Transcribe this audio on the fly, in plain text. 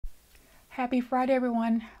Happy Friday,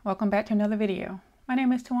 everyone. Welcome back to another video. My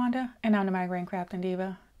name is Tawanda, and I'm the Migraine Crafting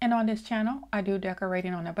Diva. And on this channel, I do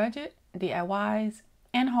decorating on a budget, DIYs,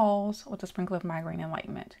 and hauls with a sprinkle of migraine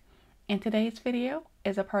enlightenment. And today's video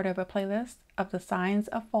is a part of a playlist of the Signs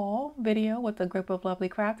of Fall video with a group of lovely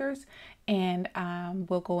crafters, and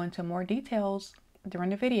we'll go into more details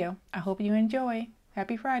during the video. I hope you enjoy.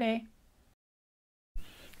 Happy Friday.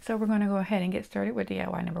 So we're going to go ahead and get started with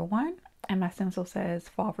DIY number 1. And my stencil says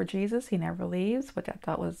Fall for Jesus, He Never Leaves, which I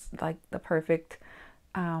thought was like the perfect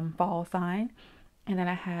fall sign. And then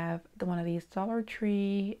I have one of these Dollar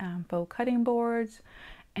Tree faux cutting boards,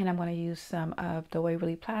 and I'm going to use some of the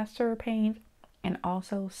Waverly Plaster paint and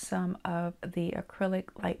also some of the acrylic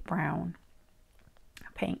light brown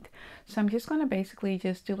paint. So I'm just going to basically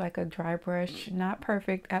just do like a dry brush, not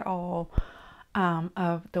perfect at all,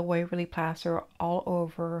 of the Waverly Plaster all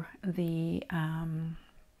over the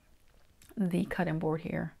cutting board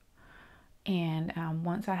here. And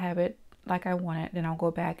once I have it like I want it, then I'll go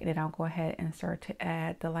back and then I'll go ahead and start to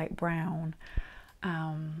add the light brown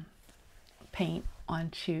paint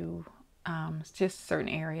onto just certain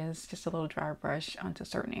areas, just a little dry brush onto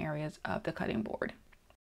certain areas of the cutting board.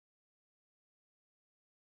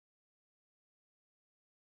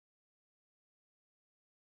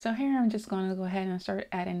 So here I'm just going to go ahead and start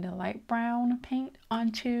adding the light brown paint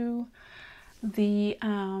onto the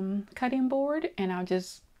cutting board, and I'll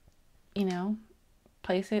just, you know,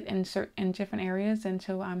 place it in different areas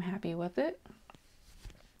until I'm happy with it.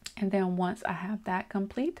 And then once I have that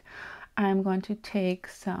complete, I'm going to take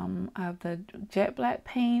some of the jet black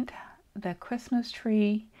paint, the Christmas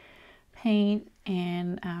tree paint,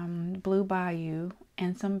 and Blue Bayou,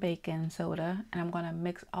 and some baking soda, and I'm going to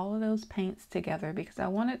mix all of those paints together because I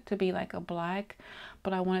want it to be like a black,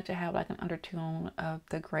 but I want it to have like an undertone of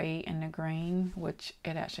the gray and the green, which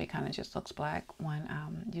it actually kind of just looks black when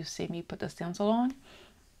you see me put the stencil on.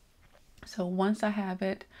 So once I have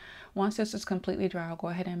it, once this is completely dry, I'll go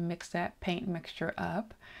ahead and mix that paint mixture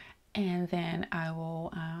up, and then I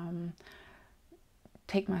will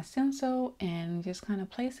take my stencil and just kind of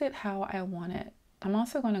place it how I want it. I'm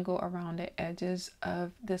also going to go around the edges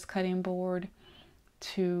of this cutting board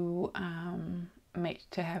to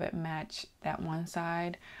have it match that one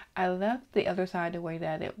side. I left the other side the way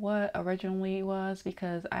that it originally was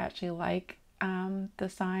because I actually like the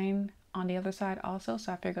sign on the other side also,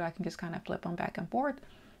 so I figured I can just kind of flip them back and forth.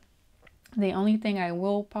 The only thing I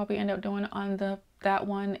will probably end up doing on that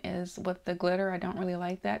one is with the glitter. I don't really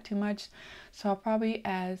like that too much, so I'll probably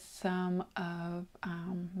add some of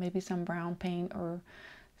maybe some brown paint or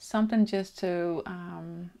something just to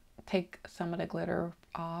take some of the glitter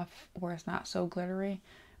off where it's not so glittery,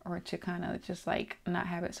 or to kind of just like not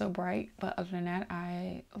have it so bright. But other than that,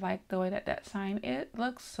 I like the way that sign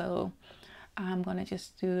looks, so I'm going to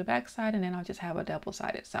just do the back side, and then I'll just have a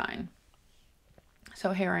double-sided sign.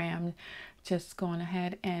 So here I am just going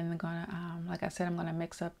ahead and gonna, like I said, I'm gonna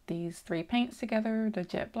mix up these 3 paints together, the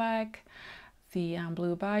jet black, the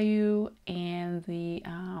Blue Bayou, and the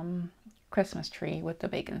Christmas tree with the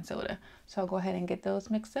baking soda. So I'll go ahead and get those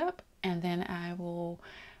mixed up, and then I will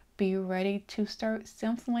be ready to start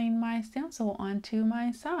stenciling my stencil onto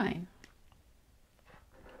my sign.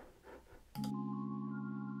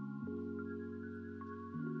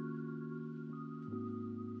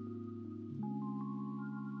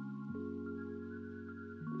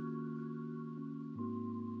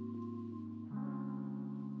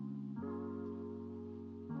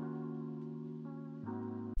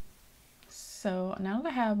 So now that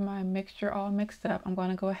I have my mixture all mixed up, I'm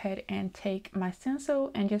going to go ahead and take my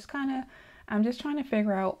stencil and just I'm just trying to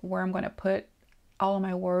figure out where I'm going to put all of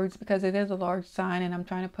my words, because it is a large sign and I'm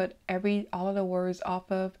trying to put all of the words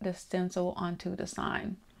off of the stencil onto the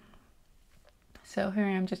sign. So here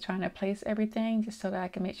I am just trying to place everything just so that I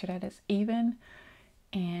can make sure that it's even.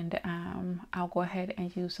 And I'll go ahead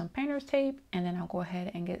and use some painter's tape, and then I'll go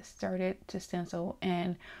ahead and get started to stencil.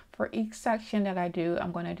 And for each section that I do,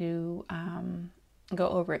 I'm going to do go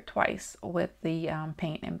over it twice with the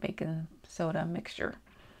paint and baking soda mixture.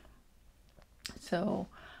 So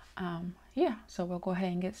yeah, so we'll go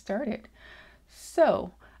ahead and get started.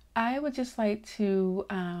 So I would just like to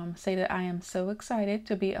say that I am so excited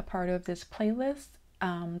to be a part of this playlist,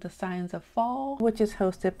 The Signs of Fall, which is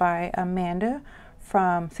hosted by Amanda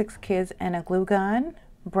from 6 Kids and a Glue Gun,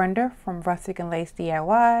 Brenda from Rustic and Lace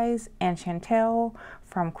DIYs, and Chantel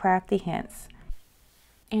from Crafty Hints.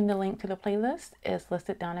 And the link to the playlist is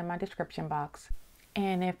listed down in my description box.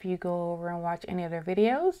 And if you go over and watch any of their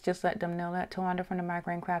videos, just let them know that Tawanda from the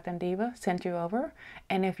Migraine Crafting Diva sent you over.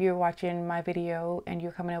 And if you're watching my video and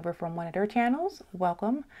you're coming over from one of their channels,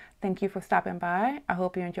 welcome. Thank you for stopping by. I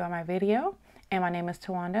hope you enjoy my video. And my name is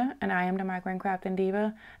Tawanda, and I am the Migraine Crafting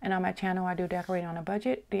Diva. And on my channel, I do decorating on a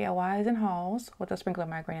budget, DIYs and hauls with a sprinkle of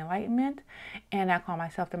migraine enlightenment. And I call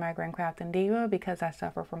myself the Migraine Crafting Diva because I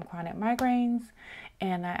suffer from chronic migraines.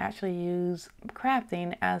 And I actually use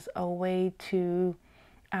crafting as a way to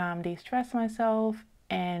de-stress myself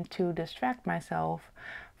and to distract myself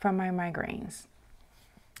from my migraines.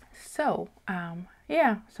 So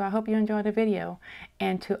yeah, so I hope you enjoyed the video.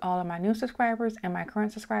 And to all of my new subscribers and my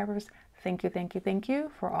current subscribers, thank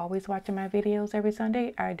you for always watching my videos every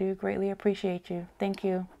Sunday. I do greatly appreciate you. Thank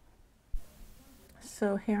you.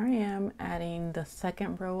 So here I am adding the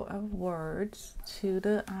second row of words to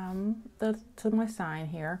to my sign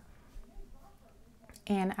here.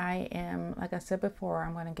 And I am, like I said before,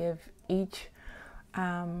 I'm going to give each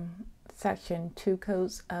section 2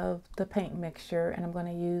 coats of the paint mixture, and I'm going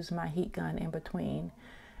to use my heat gun in between.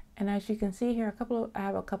 And as you can see here, I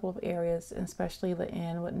have a couple of areas, especially the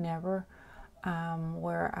end with never,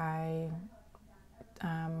 where I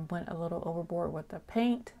went a little overboard with the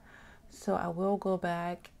paint. So I will go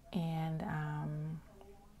back and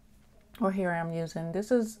or here I'm using,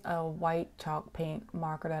 this is a white chalk paint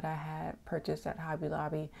marker that I had purchased at Hobby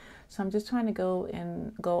Lobby. So I'm just trying to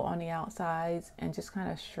go on the outsides and just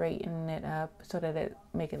kind of straighten it up so that it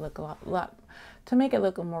make it look a lot to make it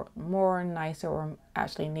look more nicer, or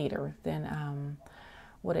actually neater than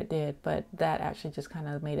what it did. But that actually just kind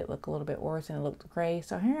of made it look a little bit worse, and it looked gray.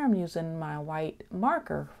 So here I'm using my white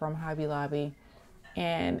marker from Hobby Lobby,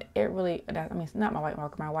 and it really, I mean, it's not my white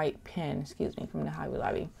marker, my white pen, excuse me, from the Hobby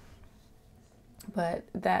Lobby. But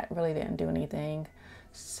that really didn't do anything.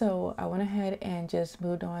 So I went ahead and just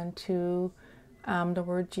moved on to the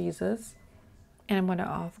word Jesus, and I'm going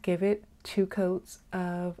to give it 2 coats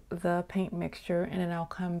of the paint mixture, and then I'll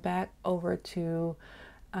come back over to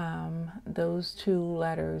those 2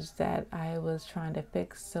 letters that I was trying to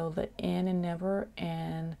fix. So the N in never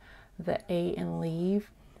and the A in leave.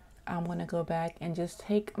 I'm going to go back and just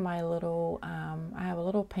take my little, I have a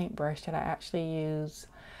little paintbrush that I actually use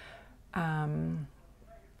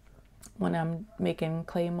when I'm making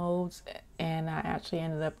clay molds, and I actually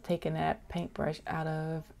ended up taking that paintbrush out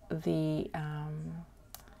of the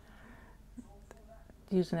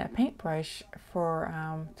using that paintbrush for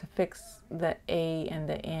to fix the A and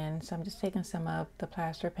the N. So I'm just taking some of the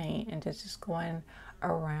plaster paint and just going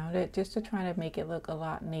around it just to try to make it look a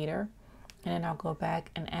lot neater. And then I'll go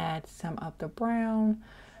back and add some of the brown,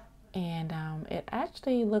 and it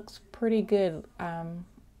actually looks pretty good.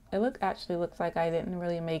 It actually looks like I didn't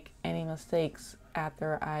really make any mistakes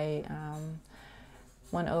after I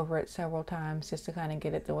went over it several times just to kind of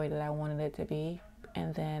get it the way that I wanted it to be.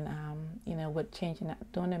 And then, you know, with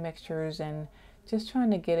doing the mixtures and just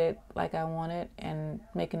trying to get it like I want it, and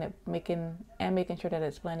making sure that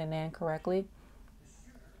it's blending in correctly.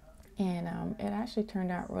 And it actually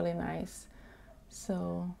turned out really nice.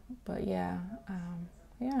 So, but yeah,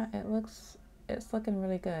 yeah, it's looking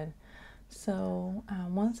really good. So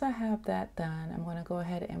once I have that done, I'm going to go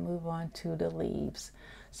ahead and move on to the leaves.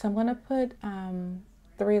 So I'm going to put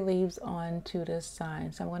 3 leaves onto this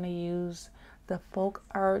sign. So I'm going to use the Folk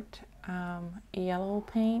Art yellow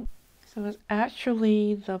paint. So it's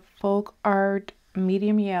actually the Folk Art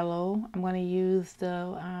medium yellow. I'm going to use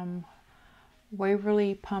the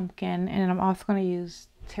Waverly pumpkin, and I'm also going to use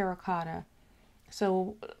terracotta.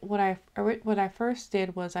 So what I first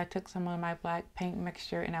did was I took some of my black paint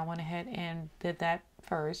mixture and I went ahead and did that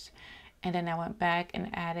first, and then I went back and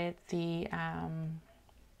added the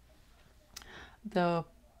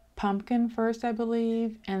pumpkin first, I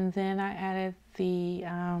believe, and then I added the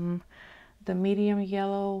medium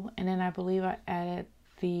yellow, and then I believe I added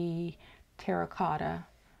the terracotta,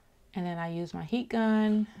 and then I used my heat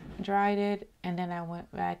gun, dried it, and then I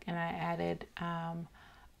went back and I added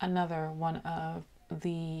another one of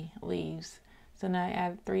the leaves. So now I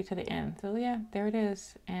added 3 to the end. So yeah, there it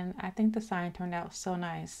is. And I think the sign turned out so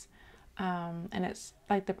nice. And it's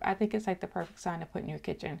like I think it's like the perfect sign to put in your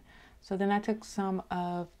kitchen. So then I took some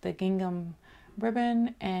of the gingham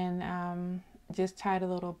ribbon and just tied a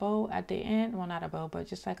little bow at the end. Well, not a bow, but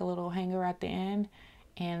just like a little hanger at the end.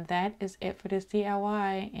 And that is it for this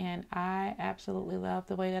DIY, and I absolutely love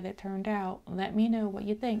the way that it turned out. Let me know what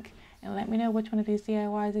you think, and let me know which one of these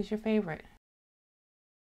DIYs is your favorite.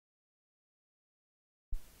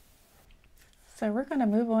 So we're going to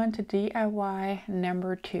move on to DIY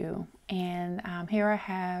number 2, and here I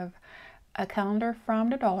have a calendar from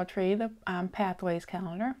the Dollar Tree, the Pathways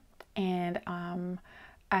calendar, And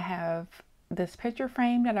I have this picture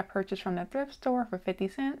frame that I purchased from the thrift store for 50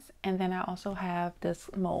 cents. And then I also have this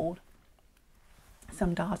mold,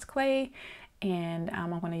 some DIYS clay, and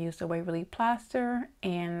I'm going to use the Waverly plaster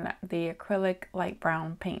and the acrylic light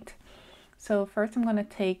brown paint. So first I'm going to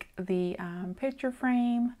take the picture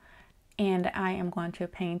frame and I am going to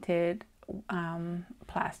paint it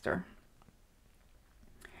plaster.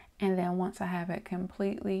 And then once I have it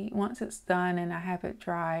completely, once it's done and I have it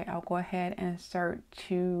dry, I'll go ahead and start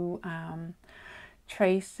to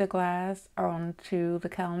trace the glass onto the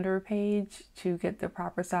calendar page to get the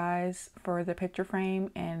proper size for the picture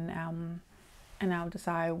frame, and I'll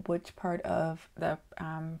decide which part of the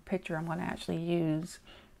picture I'm going to actually use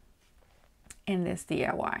in this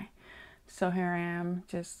DIY. So here I am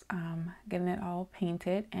just getting it all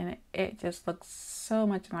painted, and it just looks so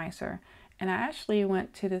much nicer. And I actually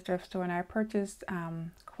went to the thrift store and I purchased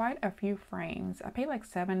quite a few frames. I paid like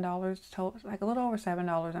 $7 total, like a little over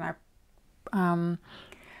 $7, and I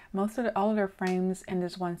all of their frames in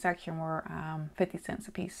this one section were 50 cents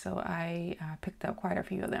a piece. So I picked up quite a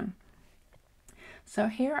few of them. So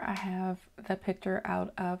here I have the picture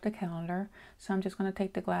out of the calendar. So I'm just going to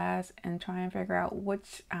take the glass and try and figure out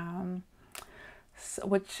which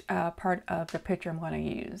part of the picture I'm going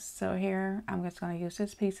to use. So here I'm just going to use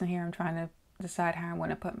this piece, and here I'm trying to decide how I'm going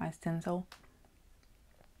to put my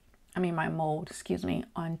my mold, excuse me,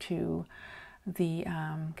 onto the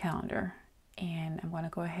calendar. And I'm going to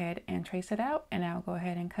go ahead and trace it out, and I'll go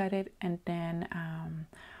ahead and cut it. And then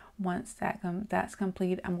once that's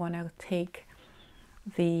complete, I'm going to take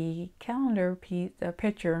the calendar piece, the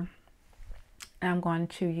picture, and I'm going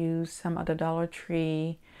to use some of the Dollar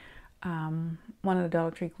Tree, one of the Dollar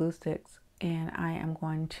Tree glue sticks, and I am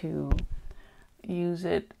going to use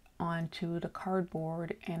it onto the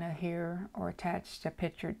cardboard and adhere or attach the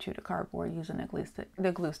picture to the cardboard using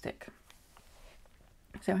the glue stick.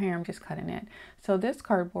 So here I'm just cutting it. So this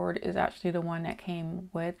cardboard is actually the one that came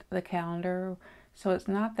with the calendar, so it's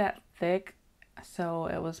not that thick, so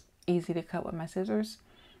it was easy to cut with my scissors.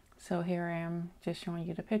 So here I am just showing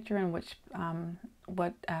you the picture and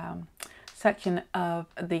what section of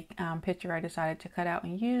the picture I decided to cut out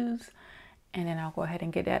and use. And then I'll go ahead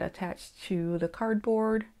and get that attached to the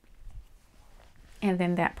cardboard. And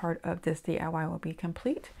then that part of this DIY will be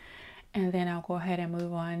complete. And then I'll go ahead and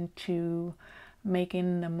move on to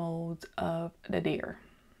making the molds of the deer.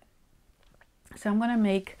 So I'm going to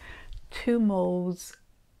make two molds,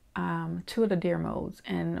 two of the deer molds.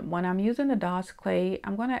 And when I'm using the DIYS clay,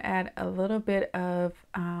 I'm going to add a little bit of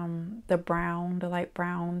the light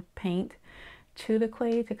brown paint to the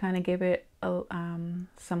clay to kind of give it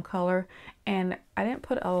some color. And I didn't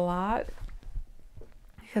put a lot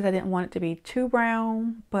because I didn't want it to be too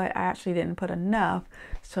brown, but I actually didn't put enough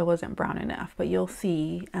so it wasn't brown enough. But you'll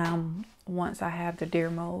see once I have the deer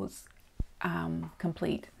molds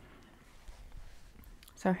complete.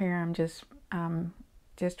 So here I'm just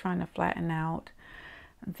trying to flatten out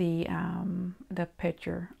the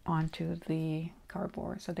picture onto the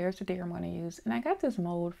cardboard. So there's the deer I'm going to use, and I got this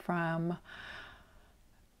mold from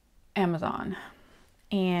Amazon,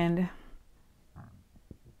 and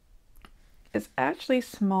it's actually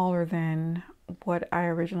smaller than what I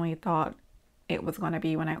originally thought it was going to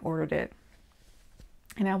be when I ordered it.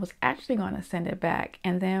 And I was actually going to send it back.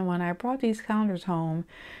 And then when I brought these calendars home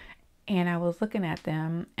and I was looking at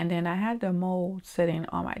them, and then I had the mold sitting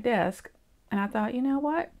on my desk, and I thought, you know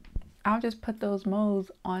what? I'll just put those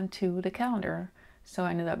molds onto the calendar. So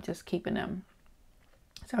I ended up just keeping them.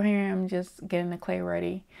 So here I am just getting the clay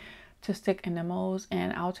ready to stick in the molds.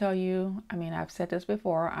 And I'll tell you, I mean, I've said this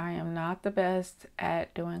before, I am not the best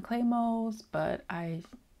at doing clay molds, but I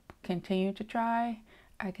continue to try.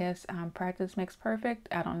 I guess practice makes perfect.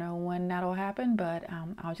 I don't know when that'll happen, but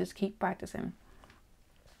I'll just keep practicing.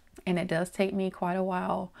 And it does take me quite a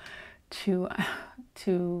while to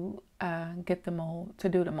get the mold, to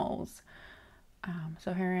do the molds.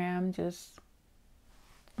 So here I am just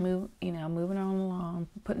moving on along,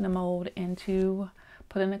 putting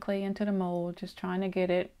the clay into the mold, just trying to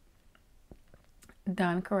get it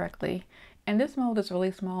done correctly. And this mold is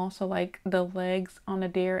really small, so like the legs on the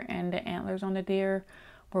deer and the antlers on the deer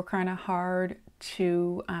were kind of hard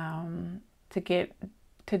to get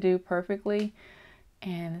to do perfectly,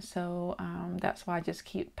 and so that's why I just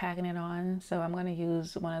keep packing it on. So I'm going to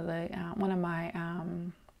use one of my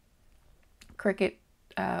Cricut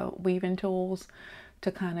weaving tools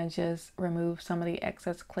to kind of just remove some of the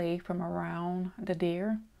excess clay from around the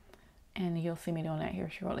deer, and you'll see me doing that here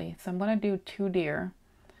shortly. So I'm going to do two deer,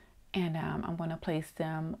 and I'm going to place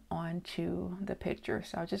them onto the picture.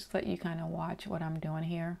 So I'll just let you kind of watch what I'm doing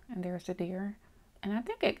here. And there's the deer, And I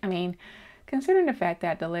think I mean, considering the fact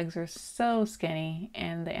that the legs are so skinny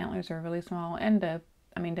and the antlers are really small, and the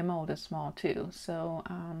mold is small too. So,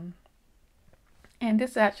 and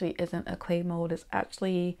this actually isn't a clay mold. It's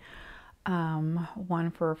actually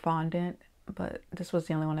one for fondant, but this was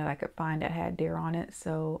the only one that I could find that had deer on it.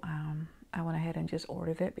 So I went ahead and just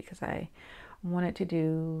ordered it because I wanted to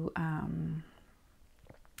do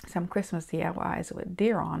some Christmas DIYs with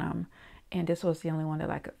deer on them, and this was the only one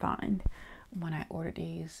that I could find when I ordered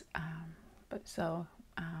these.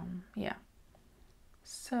 Yeah.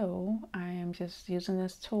 So I am just using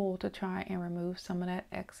this tool to try and remove some of that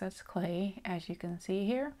excess clay, as you can see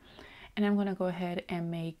here. And I'm going to go ahead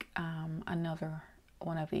and make another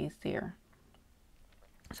one of these deer,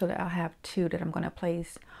 so that I'll have two that I'm going to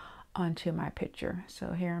place onto my picture.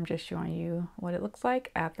 So here I'm just showing you what it looks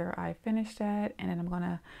like after I finish that, and then I'm going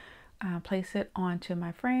to place it onto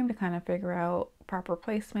my frame to kind of figure out proper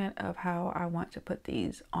placement of how I want to put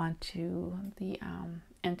these onto the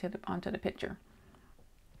onto the picture,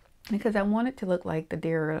 because I want it to look like the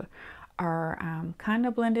deer are kind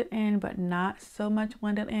of blended in, but not so much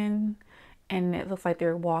blended in, and it looks like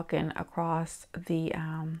they're walking across the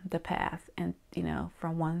path, and you know,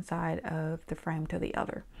 from one side of the frame to the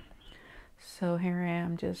other. So here I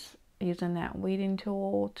am just using that weeding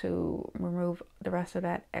tool to remove the rest of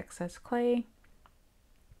that excess clay.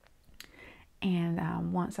 And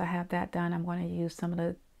once I have that done, I'm going to use some of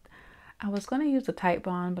the, I was going to use the Tite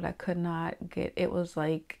Bond, but I could not get, it was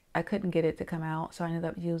like, I couldn't get it to come out. So I ended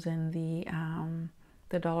up using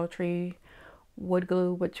the Dollar Tree wood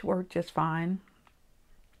glue, which worked just fine.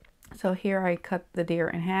 So here I cut the deer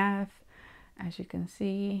in half. As you can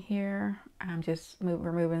see here, I'm just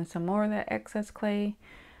removing some more of that excess clay,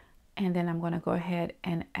 and then I'm going to go ahead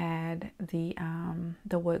and add the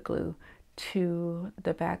wood glue to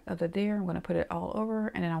the back of the deer. I'm going to put it all over,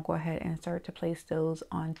 and then I'll go ahead and start to place those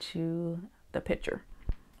onto the picture.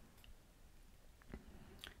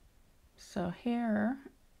 So here,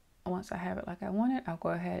 once I have it like I want it, I'll go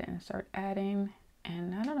ahead and start adding.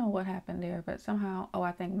 And I don't know what happened there, but somehow, oh,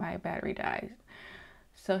 I think my battery died.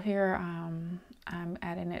 So here I'm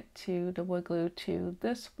adding it to the wood glue to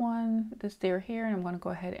this deer here, and I'm going to go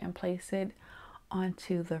ahead and place it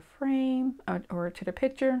onto the frame or to the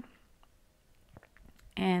picture.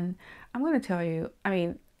 And I'm going to tell you, I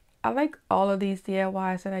mean, I like all of these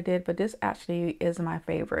DIYs that I did, but this actually is my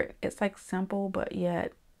favorite. It's like simple, but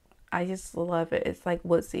yet I just love it. It's like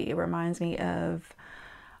woodsy. It reminds me of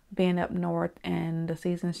being up north and the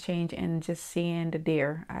seasons change and just seeing the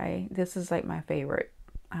deer. This is like my favorite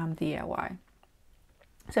DIY.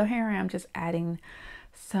 So here I am just adding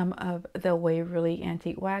some of the Waverly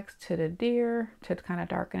Antique Wax to the deer to kind of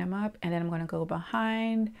darken them up, and then I'm going to go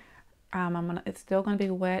behind. It's still going to be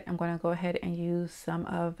wet. I'm going to go ahead and use some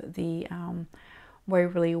of the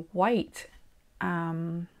Waverly White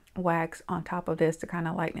wax on top of this to kind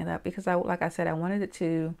of lighten it up, because like I said, I wanted it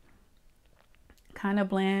to kind of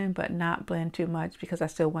blend, but not blend too much, because I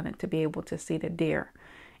still wanted to be able to see the deer.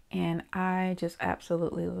 And I just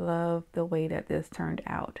absolutely love the way that this turned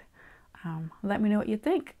out. Let me know what you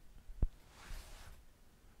think.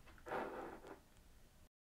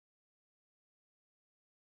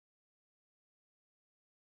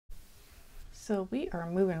 So we are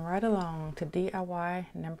moving right along to DIY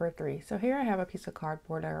number 3. So here I have a piece of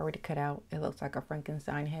cardboard I already cut out. It looks like a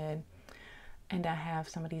Frankenstein head. And I have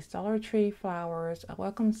some of these Dollar Tree flowers, a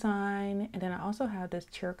welcome sign, and then I also have this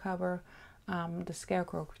chair cover, the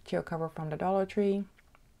scarecrow chair cover from the Dollar Tree.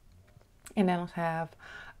 And then I'll have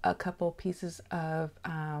a couple pieces of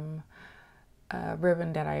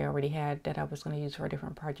ribbon that I already had that I was going to use for a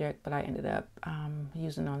different project, but I ended up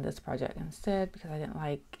using on this project instead because I didn't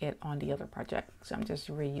like it on the other project. So I'm just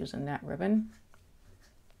reusing that ribbon.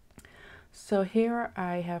 So here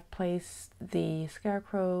I have placed the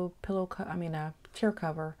scarecrow chair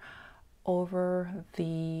cover over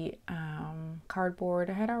the cardboard.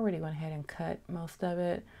 I had already went ahead and cut most of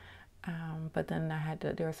it, but then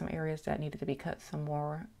there were some areas that needed to be cut some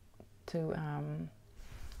more to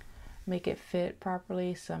make it fit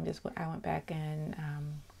properly. So I went back and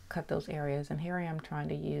cut those areas. And here I am trying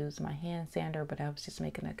to use my hand sander, but I was just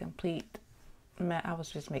making a complete mess. I was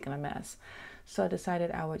just making a mess. So I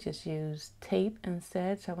decided I would just use tape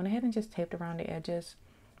instead. So I went ahead and just taped around the edges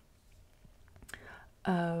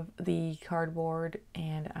of the cardboard.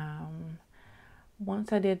 And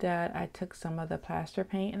once I did that, I took some of the plaster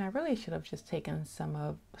paint, and I really should have just taken some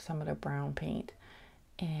of the brown paint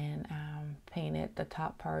and painted the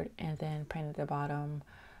top part and then painted the bottom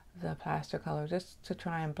the plaster color, just to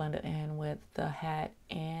try and blend it in with the hat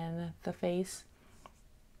and the face.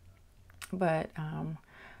 But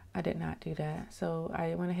I did not do that. So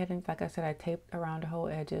I went ahead and, like I said, I taped around the whole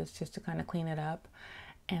edges just to kind of clean it up.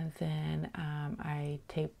 And then I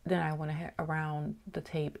went ahead around the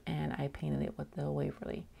tape and I painted it with the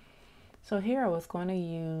Waverly. So here I was going to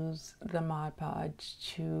use the Mod Podge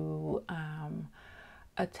to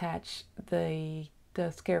attach the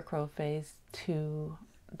scarecrow face to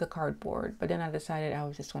the cardboard. But then I decided I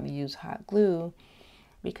was just going to use hot glue,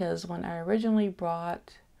 because when I originally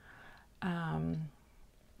brought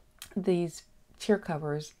these cheer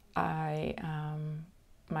covers, my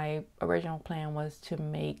original plan was to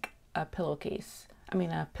make a pillowcase. I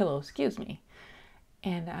mean a pillow, excuse me.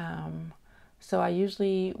 And so I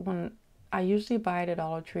usually buy at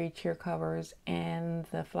Dollar Tree cheer covers and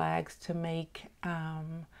the flags to make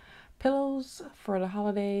pillows for the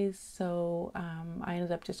holidays. So I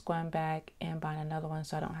ended up just going back and buying another one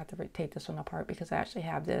so I don't have to take this one apart, because I actually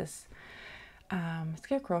have this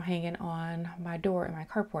scarecrow hanging on my door in my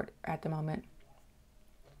carport at the moment.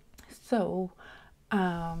 So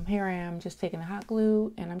here I am just taking the hot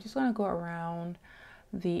glue, and I'm just going to go around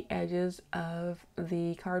the edges of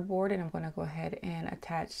the cardboard, and I'm going to go ahead and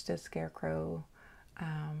attach the scarecrow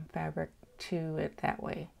fabric to it that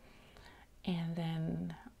way. And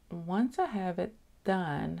then once I have it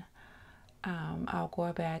done, I'll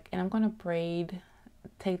go back and I'm going to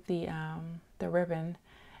take the ribbon,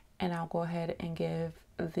 and I'll go ahead and give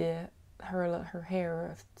her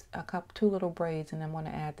hair two little braids, and I'm going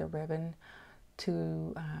to add the ribbon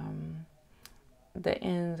to the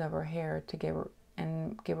ends of her hair to give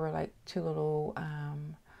her like two little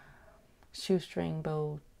shoestring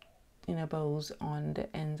bows on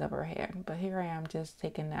the ends of her hair. But here I am just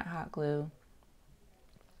taking that hot glue,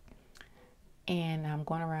 and I'm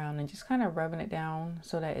going around and just kind of rubbing it down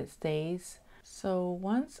so that it stays. So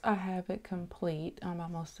once I have it complete, I'm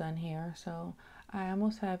almost done here. So I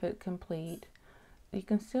almost have it complete. You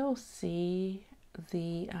can still see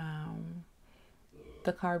the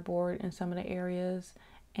cardboard in some of the areas,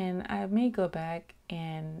 and I may go back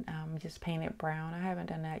and just paint it brown. I haven't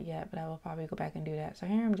done that yet, but I will probably go back and do that. So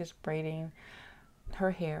here I'm just braiding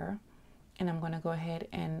her hair, and I'm going to go ahead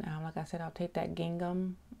and like I said, I'll take that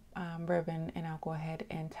gingham ribbon, and I'll go ahead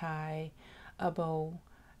and tie a bow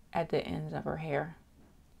at the ends of her hair.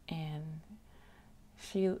 And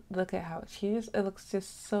look at how it looks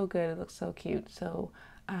just so good. It looks so cute. So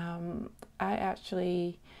I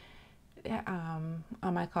actually on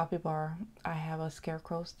my coffee bar, I have a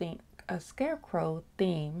scarecrow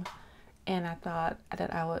theme, and I thought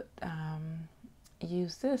that I would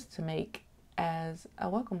use this to make as a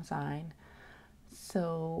welcome sign.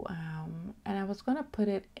 So and I was gonna put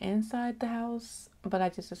it inside the house, but I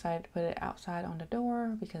just decided to put it outside on the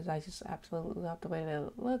door because I just absolutely love the way that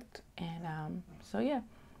it looked. And so yeah,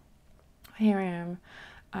 here I am.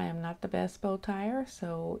 I am not the best bow tire,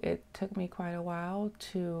 so it took me quite a while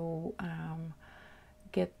to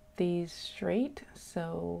get these straight.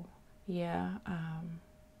 So yeah,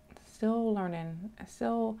 still learning.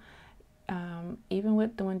 Still, even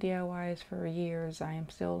with doing DIYs for years, I am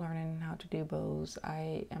still learning how to do bows.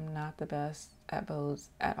 I am not the best at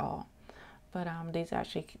bows at all. But these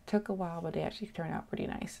actually took a while, but they actually turned out pretty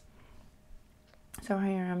nice. So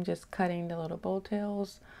here I'm just cutting the little bow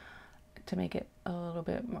tails to make it a little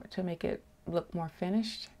bit more, to make it look more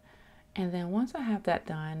finished. And then once I have that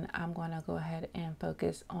done, I'm going to go ahead and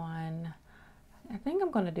focus on, I think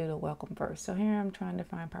I'm going to do the welcome first. So here I'm trying to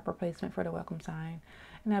find proper placement for the welcome sign.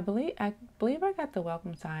 And I believe I got the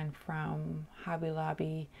welcome sign from Hobby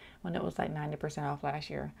Lobby when it was like 90% off last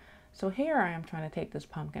year. So here I am trying to take this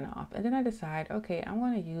pumpkin off. And then I decide, okay, I'm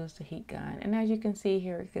going to use the heat gun. And as you can see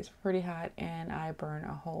here, it gets pretty hot, and I burn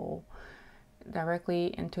a hole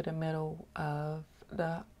directly into the middle of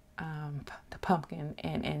the pumpkin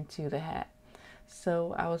and into the hat.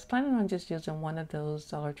 So I was planning on just using one of those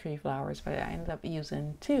Dollar Tree flowers, but I ended up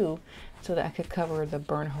using two so that I could cover the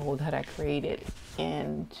burn hole that I created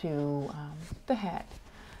into the hat.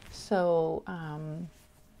 So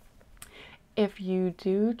if you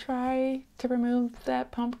do try to remove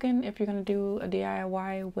that pumpkin, if you're going to do a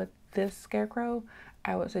DIY with this scarecrow,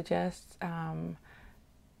 I would suggest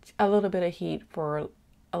a little bit of heat for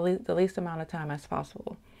the least amount of time as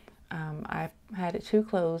possible. I had it too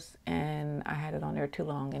close, and I had it on there too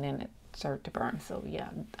long, and then it started to burn. So yeah,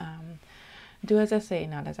 do as I say,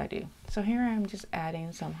 not as I do. So here I am just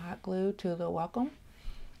adding some hot glue to the welcome,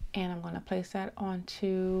 and I'm going to place that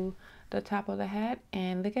onto the top of the hat,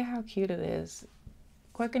 and look at how cute it is.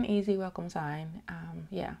 Quick and easy welcome sign.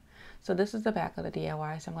 Yeah, so this is the back of the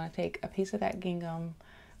DIY. So I'm going to take a piece of that gingham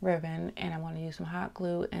ribbon, and I'm going to use some hot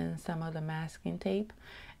glue and some of the masking tape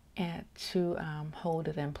and to hold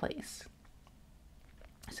it in place.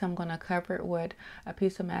 So I'm going to cover it with a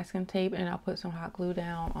piece of masking tape, and I'll put some hot glue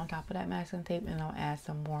down on top of that masking tape, and I'll add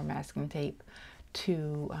some more masking tape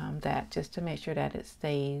to that, just to make sure that it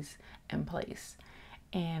stays in place.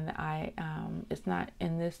 And it's not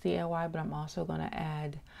in this DIY, but I'm also going to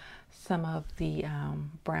add some of the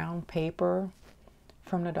brown paper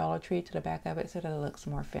from the Dollar Tree to the back of it so that it looks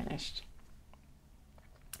more finished.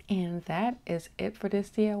 And that is it for this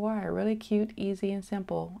DIY. Really cute, easy, and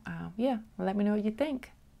simple. Yeah, let me know what you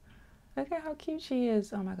think. Look at how cute she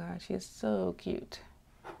is. Oh my gosh, she is so cute.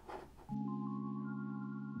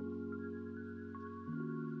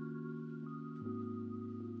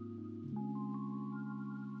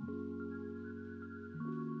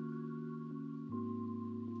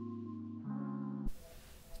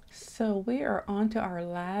 So we are on to our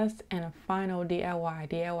last and final DIY,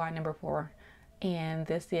 DIY number 4. And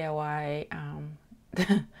this DIY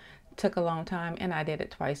took a long time, and I did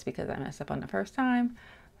it twice because I messed up on the first time.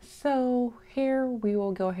 So here we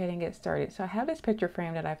will go ahead and get started. So I have this picture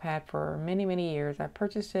frame that I've had for many, many years. I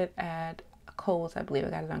purchased it at Kohl's, I believe. I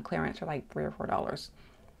got it on clearance for like $3 or $4.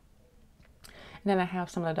 And then I have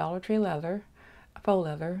some of the Dollar Tree leather, faux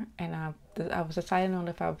leather, and I was deciding on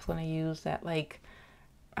if I was going to use that like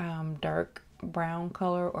dark brown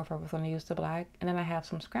color or if I was going to use the black. And then I have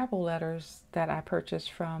some Scrabble letters that I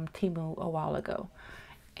purchased from Temu a while ago.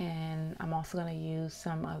 And I'm also going to use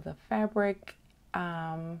some of the fabric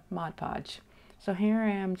Mod Podge. So here I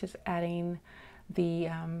am just adding the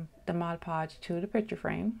Mod Podge to the picture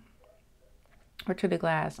frame, or to the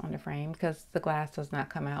glass on the frame, because the glass does not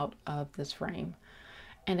come out of this frame.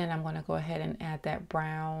 And then I'm going to go ahead and add that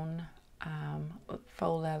brown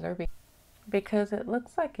faux leather, because it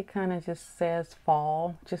looks like it kind of just says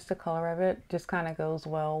fall. Just the color of it just kind of goes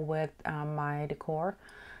well with my decor.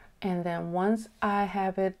 And then once I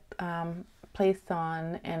have it placed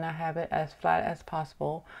on and I have it as flat as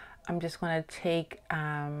possible, I'm just going to take,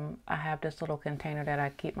 I have this little container that I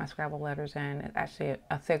keep my Scrabble letters in. It's actually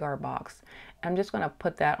a cigar box. I'm just going to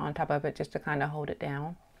put that on top of it just to kind of hold it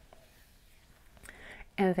down.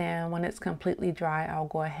 And then when it's completely dry, I'll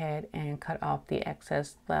go ahead and cut off the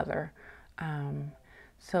excess leather.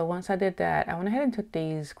 So once I did that, I went ahead and took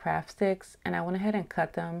these craft sticks and I went ahead and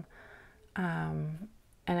cut them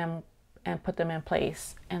and put them in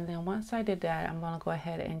place. And then once I did that, I'm going to go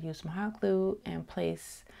ahead and use some hot glue in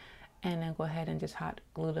place, and then go ahead and just hot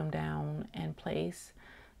glue them down in place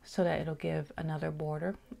so that it'll give another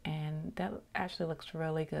border, and that actually looks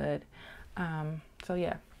really good. So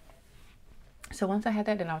yeah. So once I had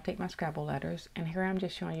that, then I'll take my Scrabble letters, and here I'm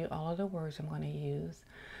just showing you all of the words I'm going to use.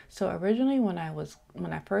 So originally when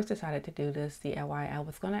I first decided to do this DIY, I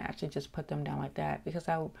was going to actually just put them down like that, because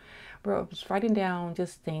I was writing down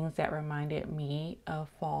just things that reminded me of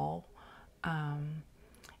fall. And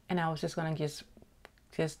I was just going to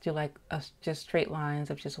just do like just straight lines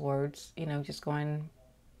of just words, you know, just going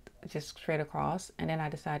just straight across. And then I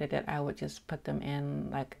decided that I would just put them in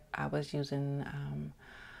like I was using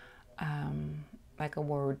like a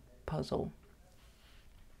word puzzle.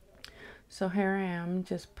 So here I am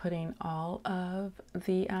just putting all of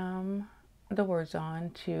the words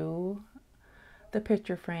on to the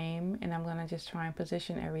picture frame, and I'm going to just try and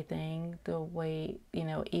position everything the way, you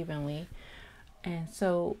know, evenly. And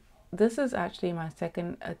so this is actually my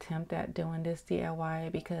second attempt at doing this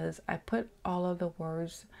DIY, because I put all of the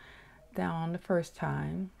words down the first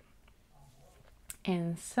time,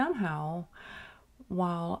 and somehow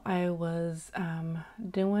while I was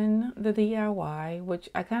doing the DIY, which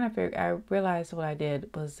I kind of figured, I realized what I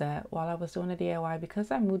did was that while I was doing the DIY, because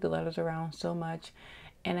I moved the letters around so much,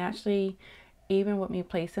 and actually even with me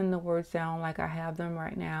placing the words down like I have them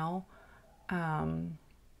right now,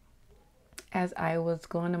 as I was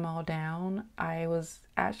going them all down, I was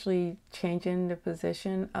actually changing the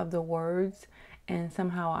position of the words, and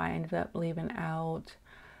somehow I ended up leaving out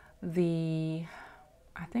I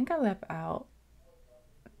think I left out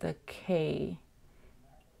the K,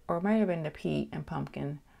 or it might have been the P in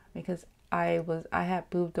pumpkin, because I had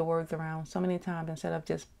moved the words around so many times instead of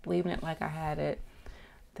just leaving it like I had it,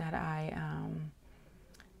 that I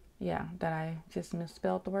just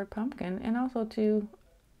misspelled the word pumpkin. And also too,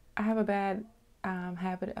 I have a bad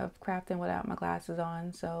habit of crafting without my glasses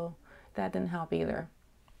on, so that didn't help either.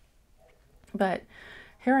 But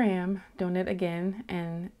here I am doing it again,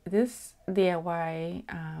 and this DIY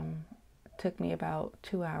took me about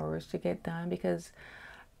 2 hours to get done, because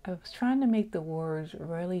I was trying to make the words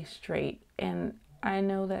really straight, and I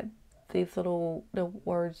know that the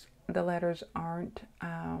letters aren't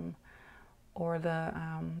or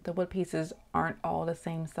the wood pieces aren't all the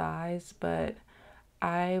same size, but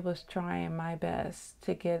I was trying my best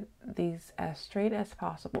to get these as straight as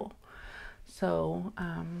possible. So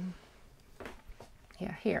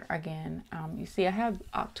yeah, here again, you see I have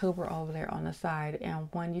October over there on the side, and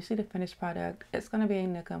when you see the finished product, it's going to be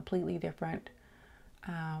in a completely different,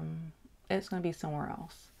 it's going to be somewhere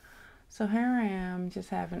else. So here I am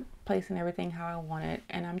just placing everything how I want it,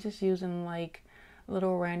 and I'm just using like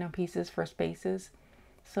little random pieces for spaces.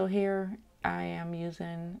 So here I am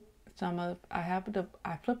using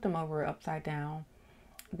I flipped them over upside down,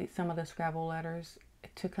 some of the Scrabble letters,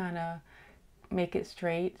 to kind of make it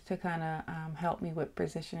straight, to kind of help me with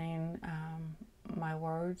positioning my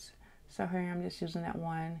words. So here I'm just using that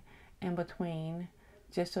one in between,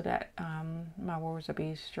 just so that my words will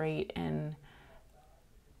be straight. And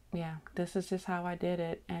yeah, this is just how I did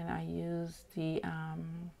it. And I used the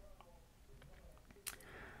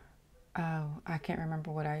oh, I can't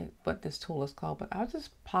remember what this tool is called, but I'll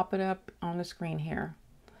just pop it up on the screen here.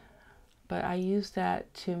 But I used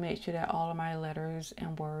that to make sure that all of my letters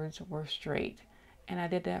and words were straight. And I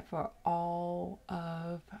did that for all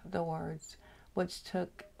of the words, which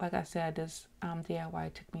took, like I said, this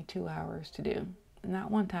DIY took me 2 hours to do.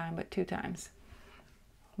 Not one time, but 2 times.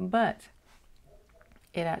 But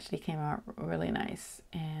it actually came out really nice,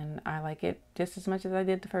 and I like it just as much as I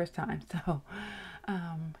did the first time. So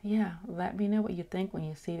yeah, let me know what you think when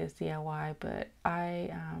you see this DIY. But I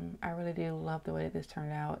really do love the way that this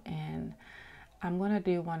turned out, and I'm gonna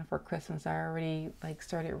do one for Christmas. I already like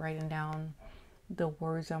started writing down the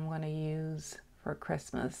words I'm gonna use for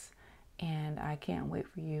Christmas, and I can't wait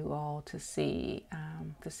for you all to see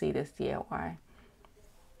this DIY.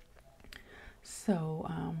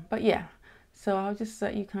 So but yeah, so I'll just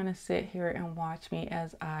let you kind of sit here and watch me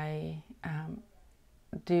as I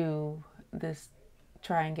do this,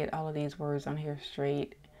 try and get all of these words on here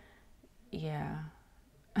straight. Yeah.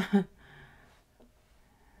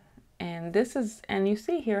 And this is, and you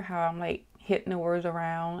see here how I'm like hitting the words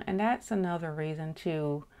around, and that's another reason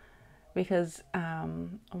too, because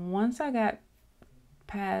once I got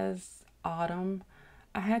past autumn,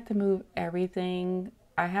 I had to move everything.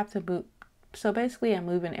 So basically I'm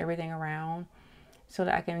moving everything around so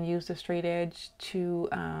that I can use the straight edge to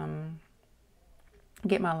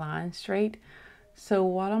get my lines straight. So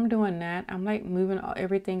while I'm doing that, I'm like moving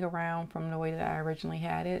everything around from the way that I originally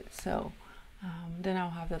had it. So then I'll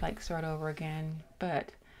have to like start over again,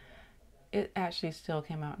 but it actually still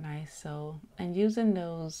came out nice. So, and using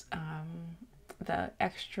those the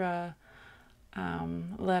extra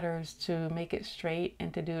letters to make it straight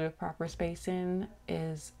and to do the proper spacing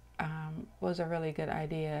was a really good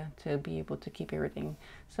idea to be able to keep everything.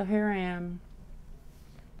 So here I am,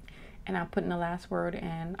 and I'm putting the last word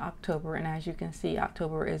in October, and as you can see,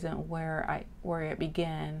 October isn't where it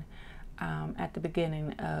began. At the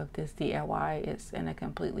beginning of this DIY, it's in a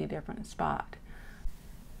completely different spot.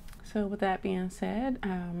 So with that being said,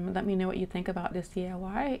 let me know what you think about this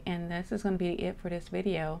DIY, and this is going to be it for this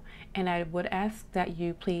video. And I would ask that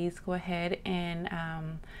you please go ahead and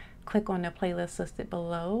click on the playlist listed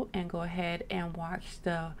below and go ahead and watch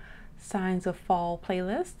the Signs of Fall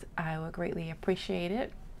playlist. I would greatly appreciate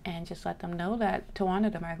it, and just let them know that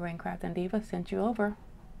Tawanda, the Migraine Crafting Diva, sent you over.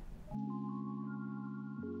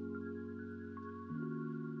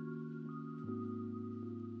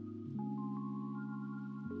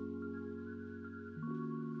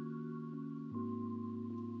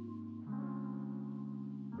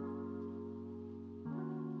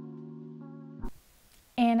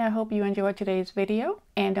 And I hope you enjoyed today's video.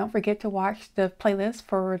 And don't forget to watch the playlist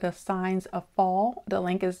for the Signs of Fall. The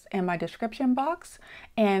link is in my description box.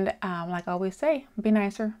 And like I always say, be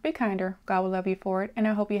nicer, be kinder. God will love you for it. And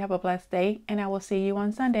I hope you have a blessed day. And I will see you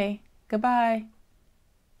on Sunday. Goodbye.